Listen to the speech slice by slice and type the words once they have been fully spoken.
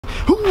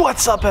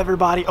What's up,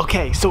 everybody?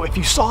 Okay, so if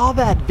you saw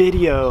that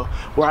video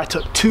where I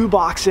took 2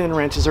 box-in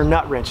wrenches or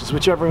nut wrenches,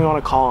 whichever you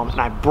want to call them,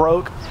 and I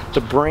broke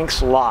the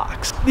Brinks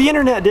locks, the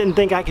internet didn't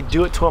think I could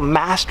do it to a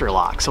master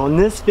lock. So in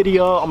this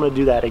video, I'm going to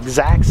do that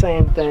exact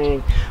same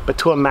thing, but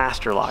to a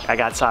master lock. I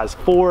got size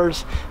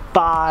 4s,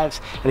 5s,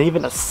 and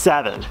even a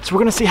 7. So we're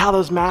gonna see how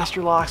those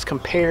master locks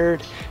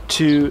compared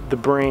to the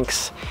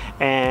Brinks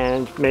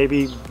and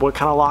maybe what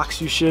kind of locks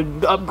you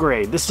should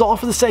upgrade. This is all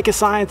for the sake of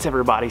science,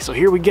 everybody, so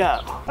here we go.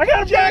 I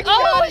got Jack!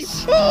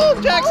 Oh,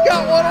 Jack's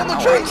got one on the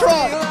tree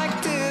trunk!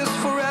 Like this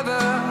forever.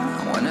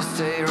 I wanna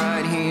stay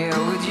right here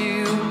with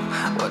you.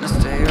 Wanna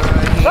stay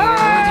right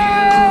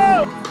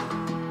here with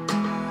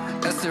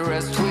you. As the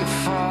rest we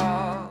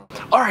fall.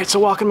 Alright, so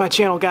welcome to my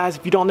channel, guys.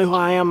 If you don't know who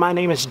I am, my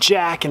name is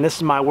Jack, and this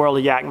is my world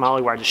of Yak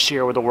Molly, where I just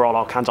share with the world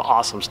all kinds of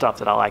awesome stuff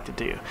that I like to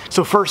do.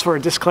 So first, for a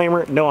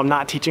disclaimer, no, I'm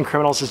not teaching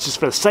criminals. It's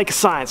just for the sake of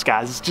science,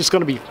 guys. It's just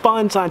going to be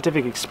fun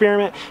scientific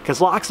experiment,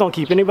 because locks don't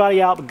keep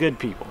anybody out but good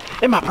people.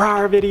 In my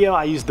prior video,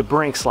 I used the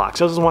Brinks locks.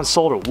 Those are the ones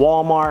sold at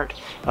Walmart.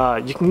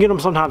 You can get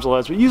them sometimes at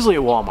Lowe's, but usually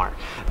at Walmart.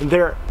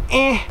 They're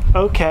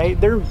okay.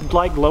 They're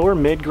like lower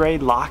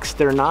mid-grade locks.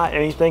 They're not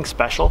anything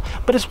special,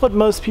 but it's what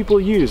most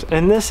people use.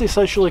 And this is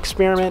social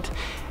experiment.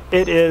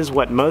 It is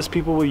what most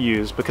people will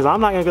use, because I'm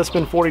not gonna go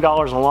spend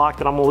 $40 on a lock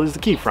that I'm gonna lose the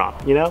key from,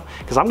 you know?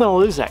 Because I'm gonna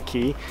lose that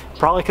key,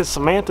 probably because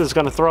Samantha's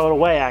gonna throw it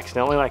away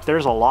accidentally. Like,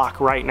 there's a lock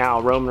right now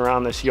roaming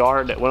around this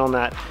yard that went on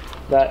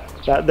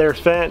that there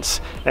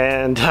fence,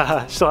 and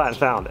still haven't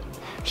found it.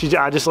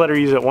 I just let her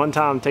use it one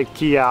time, take the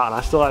key out, and I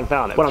still haven't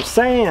found it. What I'm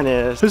saying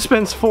is, who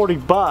spends 40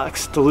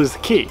 bucks to lose the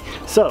key?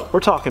 So we're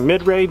talking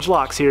mid-range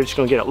locks here that you're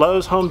gonna get at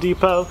Lowe's, Home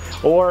Depot,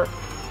 or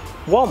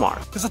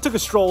Walmart. Because I took a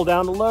stroll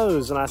down to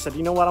Lowe's and I said,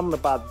 you know what, I'm gonna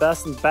buy the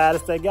best and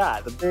baddest they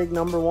got. The big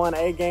 #1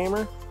 A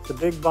gamer, the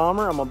big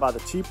bomber. I'm gonna buy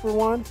the cheaper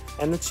one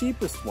and the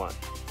cheapest one.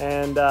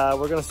 And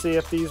we're gonna see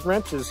if these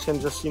wrenches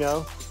can just, you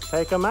know,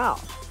 take them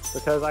out.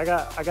 Because I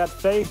got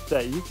faith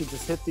that you could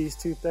just hit these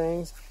two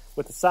things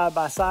with the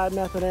side-by-side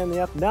method and the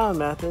up-and-down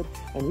method,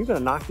 and you're gonna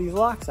knock these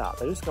locks out.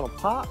 They're just gonna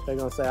pop, they're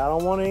gonna say, I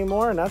don't want it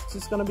anymore, and that's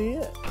just gonna be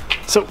it.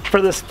 So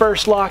for this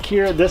first lock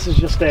here, this is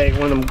just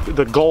one of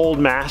the gold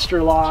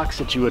master locks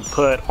that you would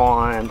put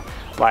on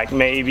like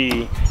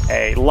maybe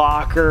a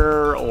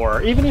locker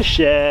or even a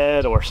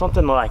shed or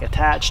something like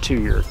attached to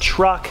your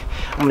truck.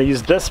 I'm gonna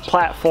use this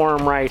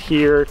platform right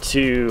here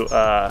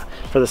for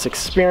this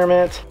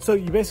experiment. So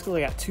you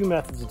basically got 2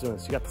 methods of doing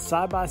this. You got the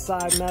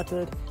side-by-side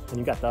method and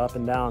you got the up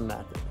and down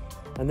method.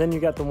 And then you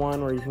got the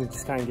one where you can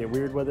just kind of get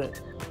weird with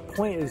it. The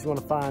point is you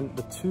want to find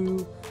the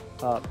 2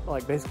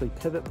 like basically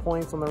pivot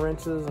points on the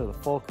wrenches or the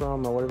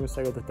fulcrum or whatever you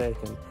say that they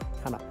can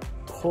kind of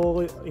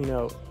pull it, you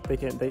know,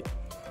 you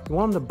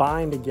want them to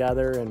bind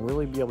together and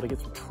really be able to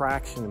get some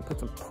traction and put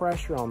some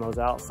pressure on those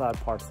outside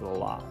parts of the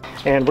lock.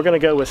 And we're gonna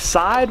go with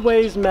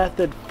sideways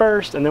method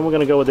first, and then we're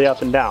gonna go with the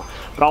up and down.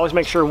 But always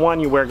make sure, one,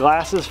 you wear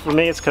glasses. For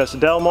me, it's Costa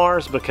Del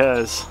Mar's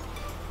because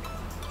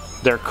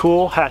they're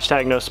cool.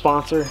 Hashtag no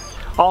sponsor.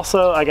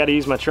 Also, I gotta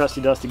use my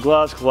trusty dusty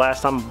gloves because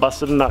last time I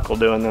busted a knuckle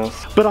doing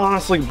this. But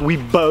honestly, we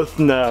both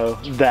know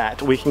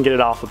that we can get it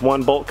off with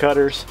 1, bolt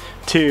cutters,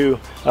 2,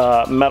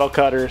 metal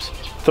cutters,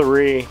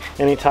 3,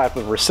 any type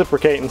of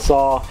reciprocating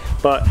saw.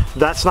 But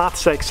that's not the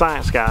sake of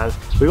science, guys.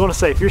 We wanna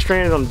say if you're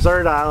stranded on a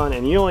desert island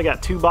and you only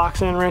got 2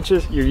 box-in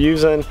wrenches, you're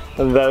using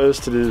those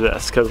to do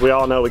this, because we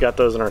all know we got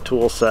those in our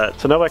tool set.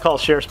 So nobody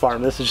calls Sheriff's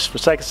Department. This is just for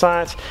sake of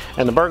science,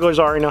 and the burglars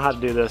already know how to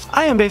do this.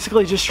 I am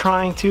basically just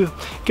trying to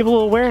give a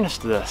little awareness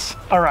to this.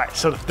 All right,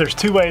 so there's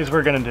 2 ways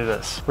we're gonna do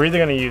this. We're either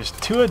gonna use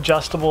 2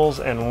 adjustables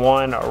and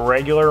 1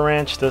 regular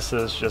wrench. This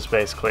is just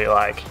basically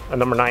like a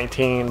number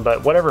 19,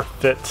 but whatever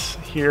fits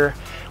here.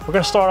 We're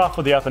gonna start off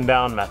with the up and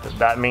down method.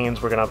 That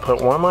means we're gonna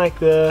put 1 like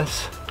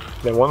this,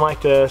 then 1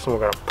 like this, and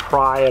we're gonna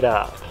pry it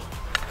up.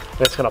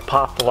 And it's gonna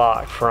pop the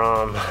lock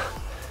from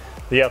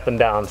the up and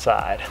down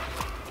side.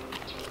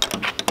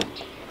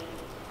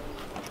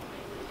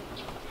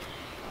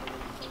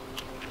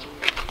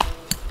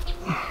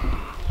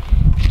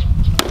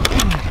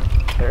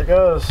 There it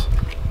goes.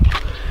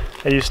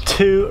 I used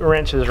 2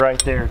 wrenches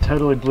right there.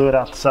 Totally blew it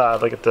out the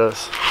side. Look at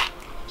this.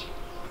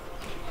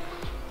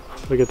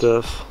 Look at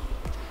this.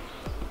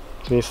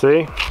 Can you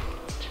see?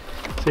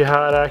 See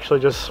how it actually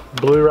just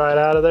blew right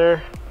out of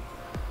there?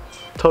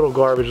 Total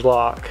garbage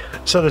lock.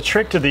 So the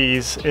trick to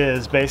these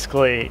is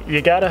basically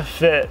you gotta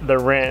fit the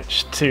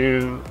wrench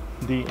to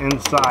the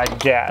inside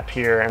gap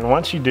here, and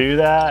once you do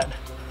that,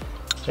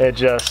 it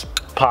just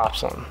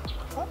pops them.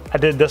 I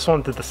did this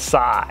one to the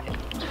side.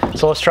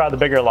 So let's try the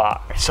bigger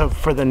lock. So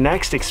for the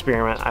next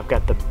experiment, I've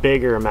got the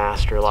bigger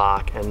master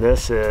lock, and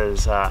this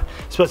is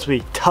supposed to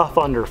be tough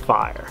under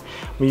fire.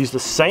 We use the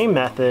same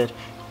method,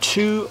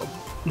 2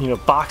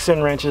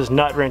 box-in wrenches,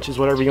 nut wrenches,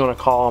 whatever you want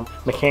to call them,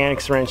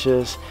 mechanics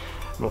wrenches.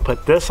 I'm gonna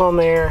put this on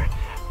there,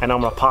 and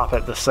I'm gonna pop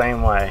it the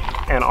same way.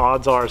 And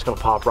odds are it's gonna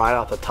pop right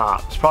out the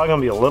top. It's probably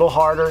gonna be a little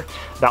harder.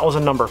 That was a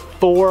number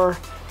 4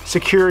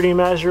 security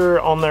measure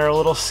on their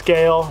little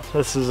scale.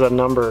 This is a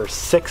number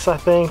 6, I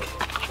think.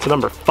 It's a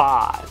number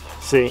 5.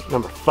 See,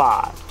 number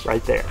 5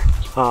 right there.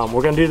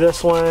 We're gonna do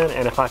this one,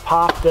 and if I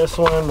pop this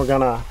one, we're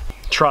gonna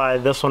try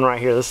this one right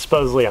here. This is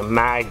supposedly a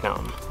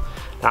Magnum.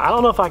 Now, I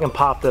don't know if I can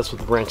pop this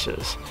with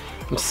wrenches.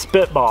 I'm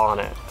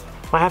spitballing it.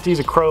 Might have to use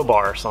a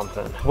crowbar or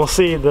something. We'll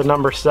see the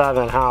number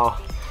 7, how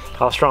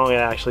strong it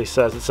actually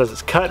says. It says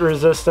it's cut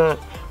resistant,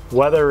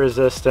 weather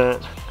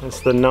resistant. It's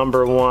the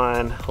number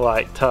 1,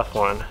 like, tough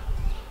one.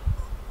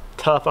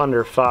 Tough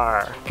under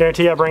fire.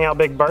 Guarantee I bring out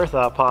Big Bertha,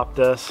 I'll pop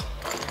this.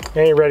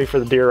 And you're ready for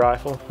the deer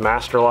rifle.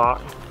 Master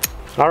lock.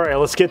 All right,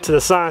 let's get to the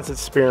science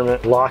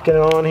experiment. Locking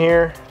it on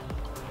here.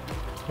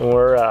 And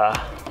we're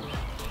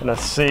gonna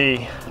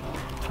see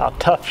how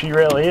tough she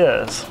really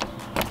is.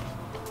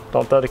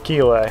 Don't throw the key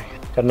away.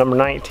 Got number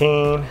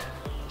 19.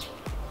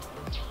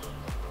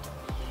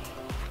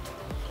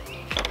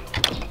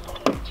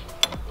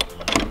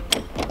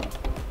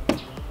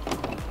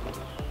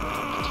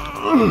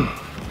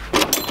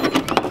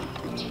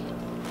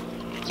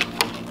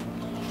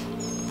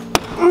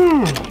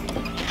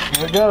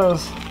 Here it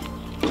goes.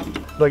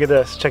 Look at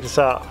this, check this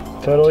out.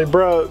 Totally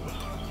broke.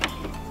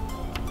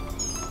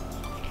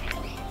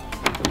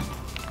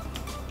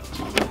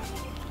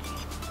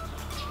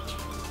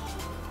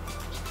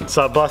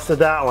 So I busted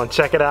that one,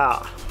 check it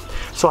out.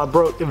 So I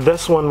broke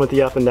this one with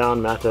the up and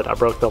down method. I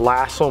broke the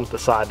last one with the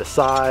side to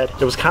side.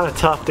 It was kind of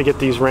tough to get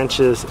these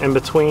wrenches in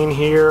between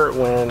here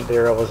when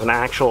there was an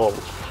actual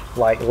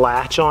like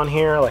latch on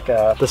here, like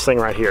this thing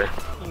right here.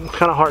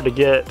 Kind of hard to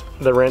get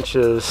the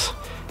wrenches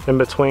in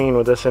between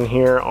with this in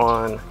here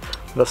on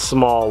the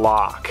small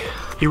lock.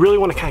 You really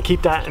want to kind of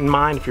keep that in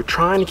mind if you're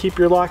trying to keep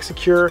your lock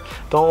secure.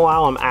 Don't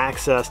allow them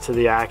access to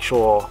the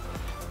actual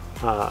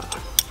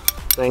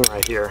thing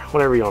right here,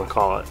 whatever you want to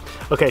call it.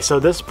 Okay, so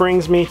this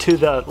brings me to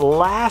the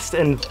last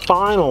and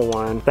final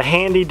one, the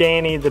handy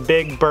dandy, the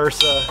Big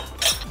Bertha,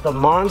 the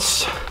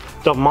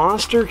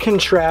monster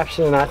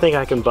contraption. I think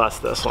I can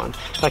bust this one.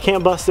 If I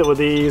can't bust it with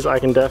these, I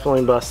can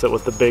definitely bust it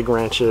with the big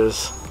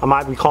wrenches. I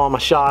might be calling my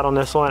shot on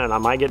this one, and I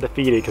might get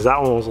defeated because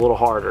that one was a little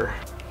harder.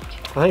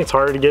 I think it's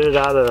harder to get it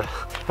out of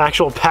the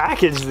actual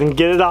package than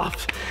get it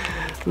off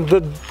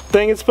the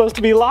thing it's supposed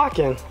to be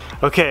locking.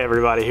 Okay,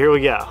 everybody, here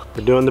we go.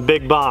 We're doing the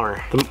Big Bomber,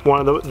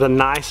 one of the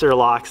nicer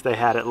locks they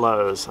had at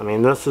Lowe's. I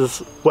mean, this is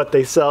what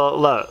they sell at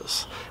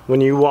Lowe's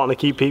when you want to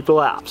keep people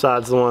out,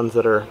 besides the ones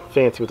that are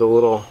fancy with a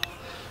little,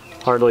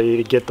 hardly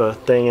to get the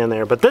thing in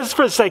there. But this is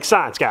for the sake of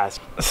science, guys.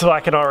 So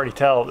I can already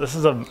tell this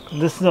is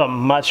a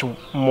much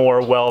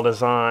more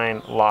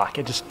well-designed lock.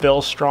 It just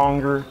feels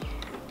stronger.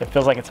 It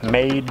feels like it's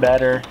made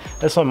better.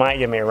 This one might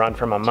give me a run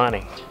for my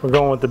money. We're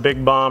going with the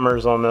Big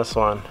Bombers on this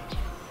one,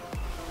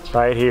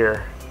 right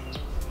here.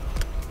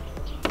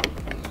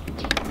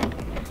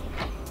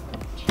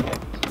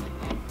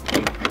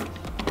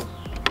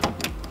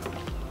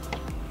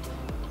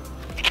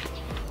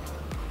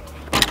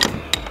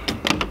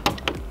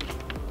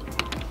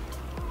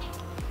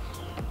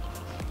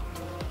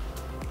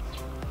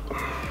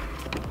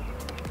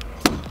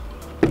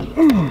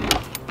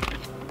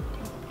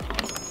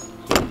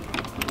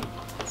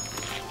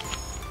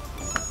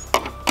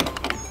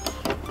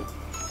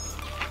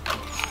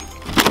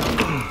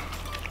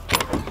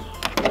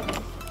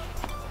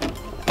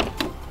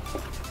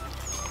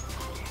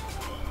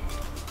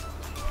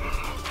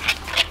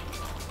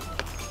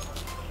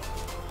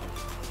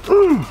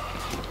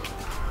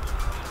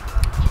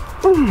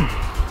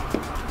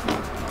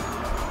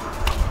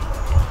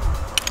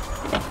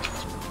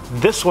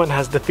 This one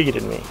has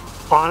defeated me.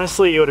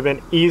 Honestly, it would have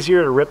been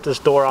easier to rip this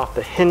door off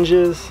the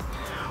hinges,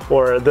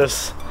 or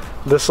this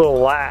little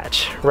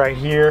latch right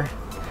here.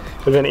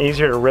 It would have been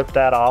easier to rip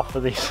that off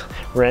with these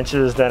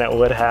wrenches than it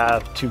would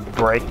have to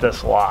break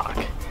this lock.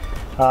 It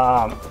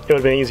would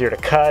have been easier to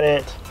cut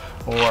it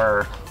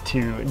or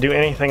to do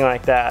anything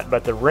like that,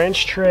 but the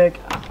wrench trick,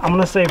 I'm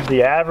gonna say for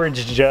the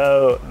average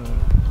Joe,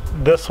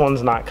 this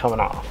one's not coming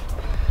off.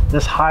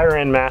 This higher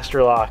end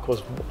Master Lock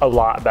was a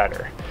lot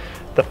better.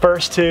 The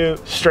first two,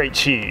 straight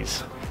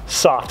cheese,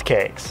 soft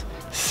cakes,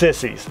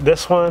 sissies.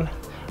 This one,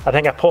 I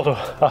think I pulled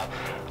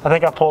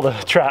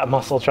a trap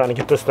muscle trying to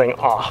get this thing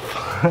off.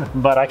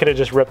 But I could have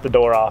just ripped the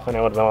door off and it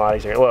would have been a lot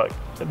easier. Look,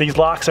 these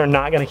locks are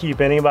not gonna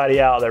keep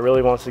anybody out that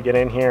really wants to get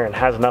in here and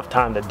has enough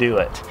time to do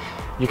it.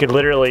 You could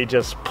literally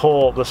just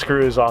pull the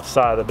screws off the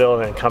side of the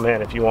building and come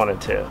in if you wanted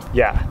to.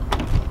 Yeah,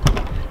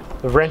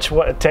 the wrench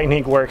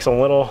technique works on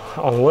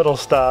little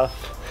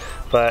stuff,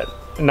 but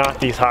not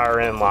these higher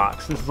end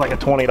locks. This is like a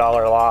 $20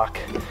 lock.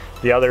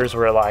 The others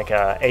were like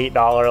a $8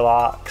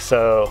 lock.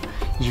 So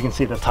as you can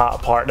see, the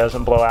top part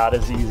doesn't blow out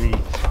as easy.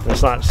 And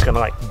it's not just gonna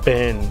like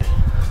bend.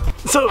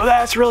 So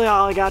that's really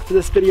all I got for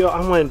this video.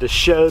 I wanted to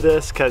show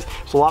this because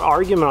there's a lot of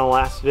argument on the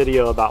last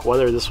video about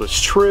whether this was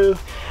true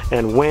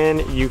and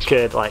when you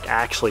could like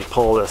actually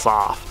pull this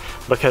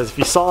off. Because if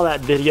you saw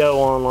that video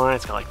online,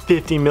 it's got like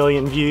 50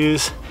 million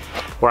views,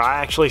 where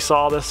I actually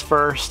saw this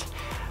first.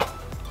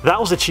 That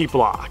was a cheap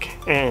lock,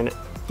 and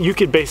you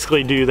could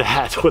basically do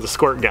that with a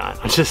squirt gun.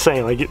 I'm just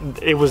saying, like,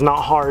 it was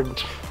not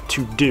hard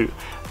to do.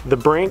 The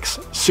Brinks,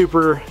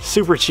 super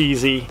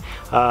cheesy.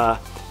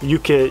 You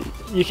could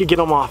get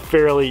them off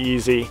fairly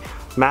easy.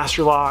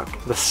 master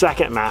lock. The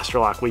second master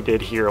lock we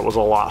did here was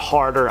a lot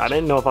harder. I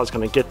didn't know if I was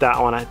going to get that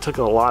one. I took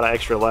a lot of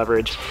extra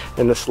leverage,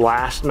 and this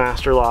last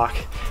master lock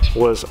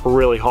was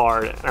really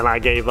hard, and I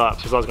gave up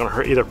because I was going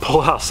to either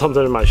pull out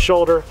something in my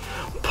shoulder,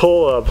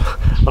 pull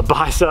a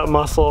bicep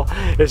muscle.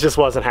 It just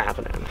wasn't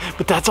happening.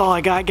 But that's all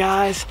I got,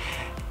 guys.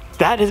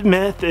 That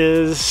myth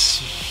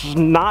is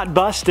not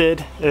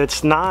busted.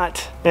 It's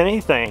not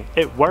anything.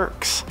 It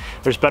works.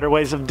 There's better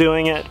ways of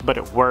doing it, but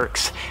it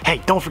works.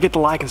 Hey, don't forget to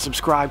like and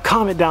subscribe.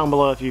 Comment down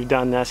below if you've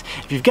done this.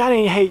 If you've got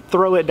any hate,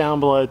 throw it down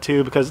below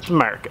too, because it's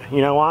America. You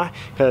know why?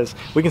 Because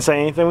we can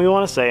say anything we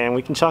want to say and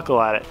we can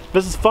chuckle at it.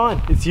 This is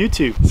fun. It's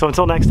YouTube. So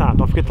until next time,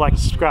 don't forget to like and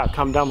subscribe.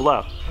 Comment down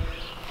below.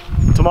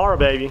 Tomorrow,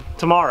 baby.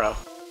 Tomorrow.